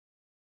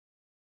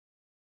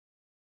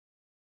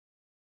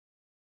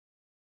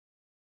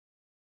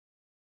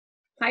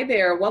Hi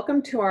there.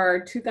 Welcome to our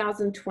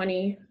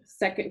 2020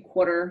 second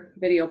quarter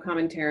video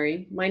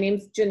commentary. My name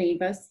is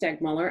Geneva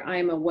Stegmuller. I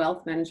am a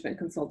wealth management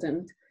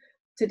consultant.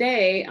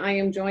 Today, I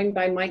am joined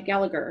by Mike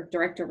Gallagher,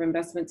 Director of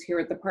Investments here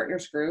at the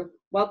Partners Group.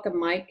 Welcome,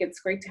 Mike.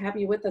 It's great to have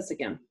you with us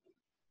again.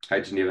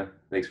 Hi, Geneva.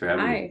 Thanks for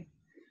having me. Hi.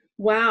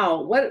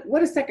 Wow,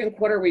 what a second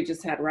quarter we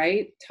just had,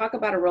 right? Talk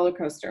about a roller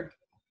coaster.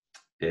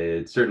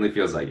 It certainly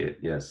feels like it.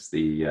 Yes,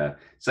 the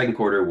second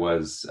quarter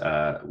was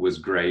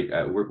great.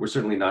 We're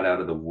certainly not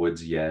out of the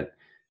woods yet,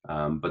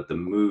 but the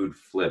mood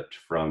flipped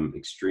from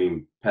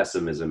extreme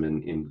pessimism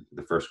in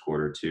the first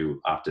quarter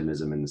to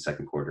optimism in the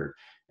second quarter,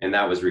 and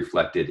that was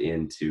reflected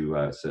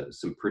into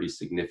some pretty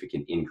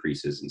significant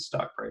increases in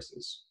stock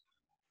prices.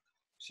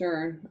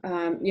 Sure.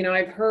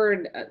 I've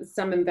heard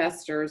some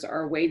investors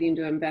are waiting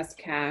to invest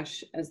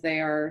cash as they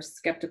are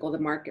skeptical the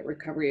market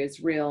recovery is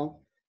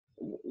real.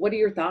 What are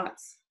your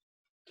thoughts?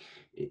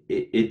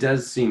 It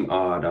does seem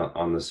odd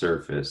on the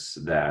surface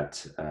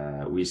that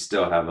we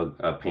still have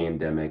a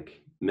pandemic.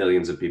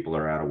 Millions of people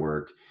are out of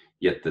work,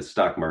 yet the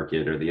stock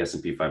market or the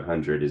S&P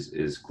 500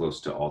 is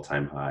close to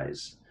all-time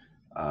highs.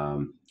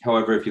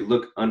 However, if you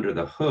look under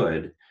the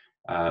hood,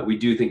 we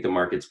do think the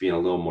market's being a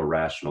little more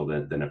rational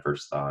than at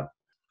first thought.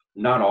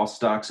 Not all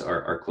stocks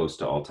are close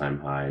to all-time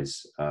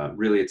highs.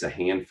 Really, it's a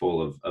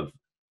handful of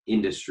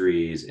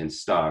industries and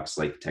stocks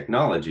like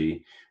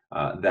technology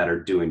that are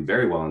doing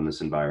very well in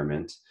this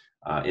environment.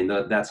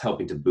 That's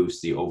helping to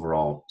boost the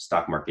overall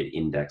stock market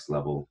index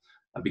level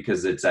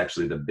because it's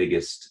actually the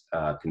biggest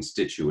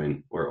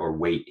constituent or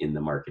weight in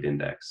the market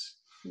index.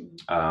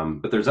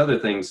 But there's other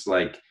things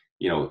like,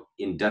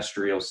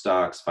 industrial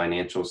stocks,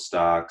 financial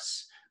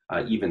stocks,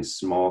 even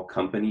small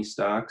company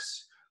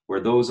stocks, where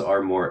those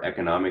are more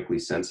economically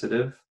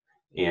sensitive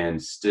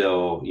and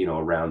still,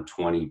 around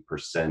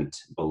 20%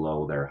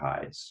 below their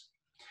highs.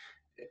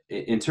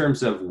 In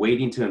terms of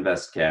waiting to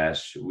invest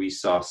cash, we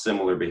saw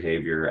similar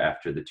behavior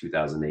after the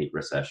 2008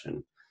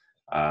 recession.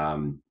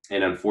 And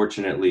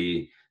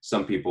unfortunately,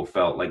 some people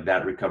felt like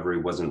that recovery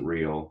wasn't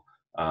real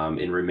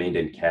and remained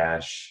in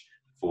cash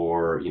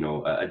for,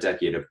 a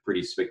decade of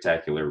pretty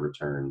spectacular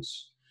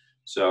returns.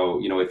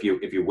 So, if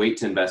you wait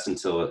to invest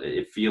until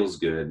it feels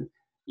good,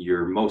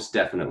 you're most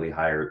definitely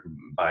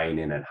buying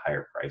in at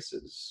higher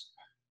prices.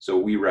 So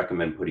we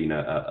recommend putting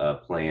a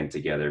plan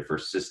together for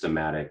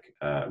systematic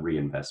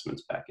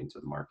reinvestments back into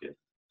the market.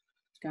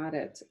 Got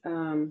it.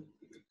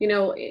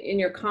 In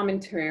your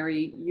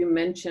commentary, you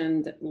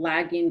mentioned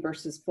lagging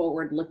versus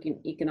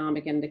forward-looking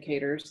economic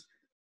indicators.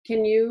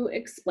 Can you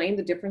explain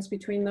the difference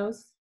between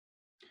those?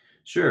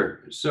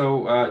 Sure.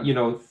 So,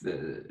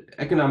 the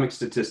economic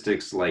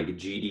statistics like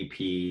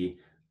GDP,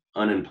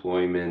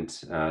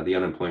 unemployment, the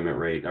unemployment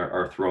rate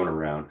are thrown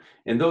around.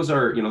 And those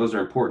are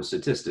important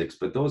statistics,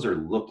 but those are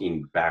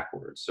looking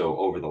backwards. So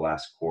over the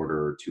last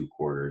quarter or two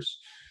quarters.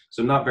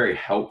 So not very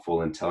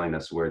helpful in telling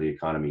us where the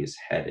economy is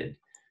headed.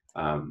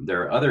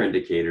 There are other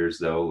indicators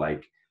though,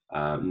 like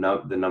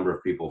the number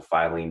of people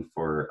filing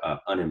for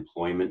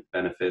unemployment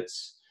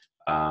benefits,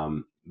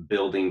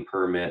 building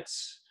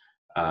permits,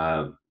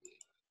 how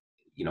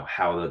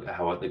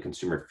the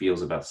consumer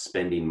feels about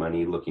spending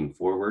money looking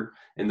forward.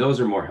 And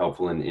those are more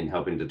helpful in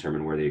helping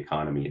determine where the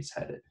economy is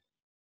headed.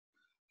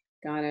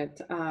 Got it.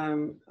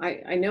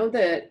 I know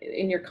that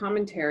in your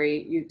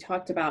commentary, you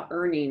talked about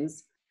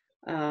earnings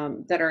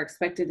that are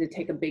expected to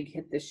take a big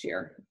hit this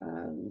year.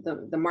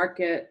 The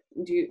market,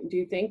 do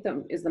you think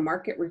is the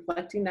market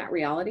reflecting that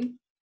reality?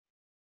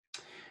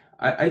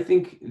 I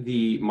think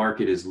the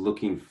market is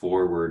looking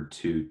forward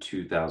to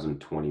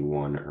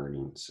 2021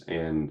 earnings.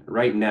 And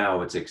right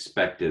now it's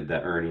expected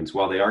that earnings,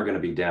 while they are going to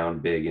be down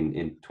big in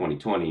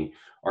 2020,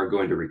 are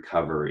going to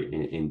recover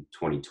in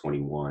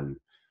 2021.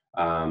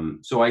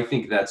 So I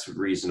think that's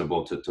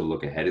reasonable to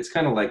look ahead. It's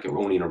kind of like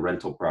owning a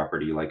rental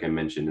property, like I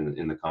mentioned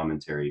in the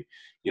commentary.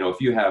 If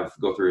you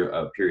go through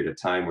a period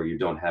of time where you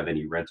don't have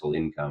any rental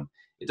income,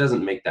 it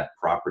doesn't make that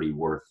property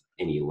worth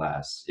any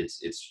less.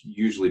 It's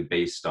usually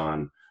based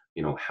on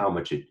how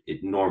much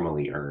it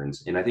normally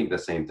earns. And I think the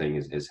same thing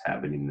is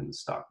happening in the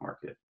stock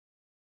market.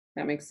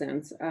 That makes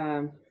sense.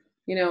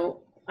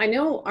 I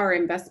know our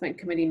investment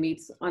committee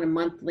meets on a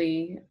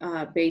monthly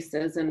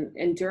basis,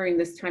 and during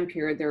this time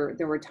period,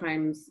 there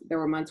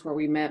were months where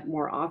we met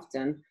more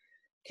often.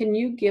 Can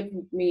you give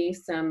me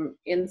some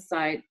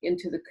insight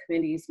into the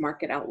committee's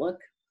market outlook?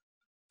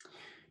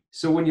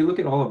 So when you look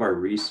at all of our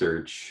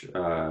research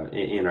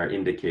in our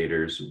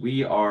indicators,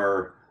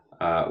 we're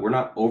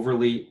not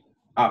overly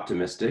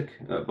optimistic,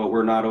 but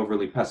we're not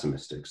overly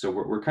pessimistic. So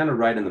we're kind of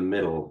right in the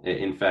middle.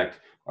 In fact,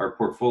 our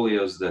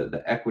portfolios,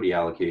 the equity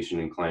allocation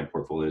in client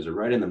portfolios are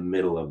right in the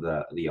middle of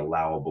the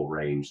allowable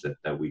range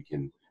that we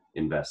can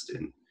invest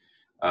in.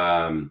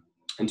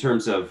 In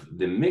terms of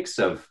the mix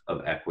of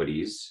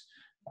equities,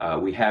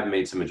 we have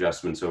made some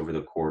adjustments over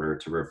the quarter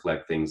to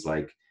reflect things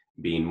like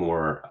being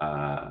more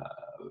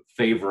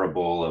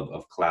favorable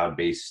of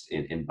cloud-based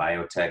in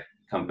biotech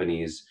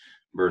companies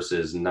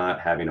versus not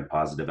having a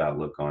positive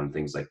outlook on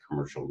things like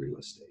commercial real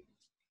estate.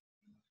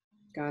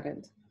 Got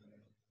it.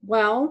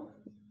 Well,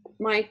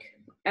 Mike,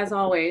 as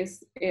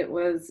always, it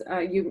was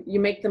you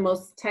make the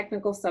most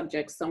technical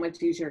subjects so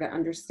much easier to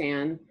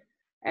understand.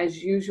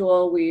 As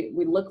usual, we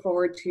look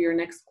forward to your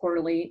next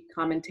quarterly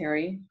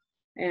commentary,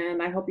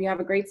 and I hope you have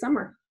a great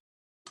summer.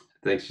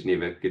 Thanks,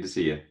 Geneva. Good to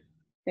see you.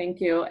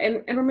 Thank you.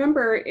 And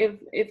remember,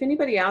 if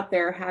anybody out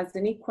there has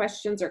any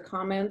questions or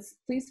comments,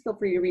 please feel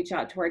free to reach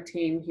out to our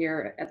team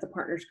here at the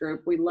Partners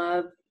Group. We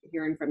love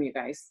hearing from you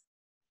guys.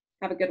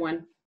 Have a good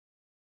one.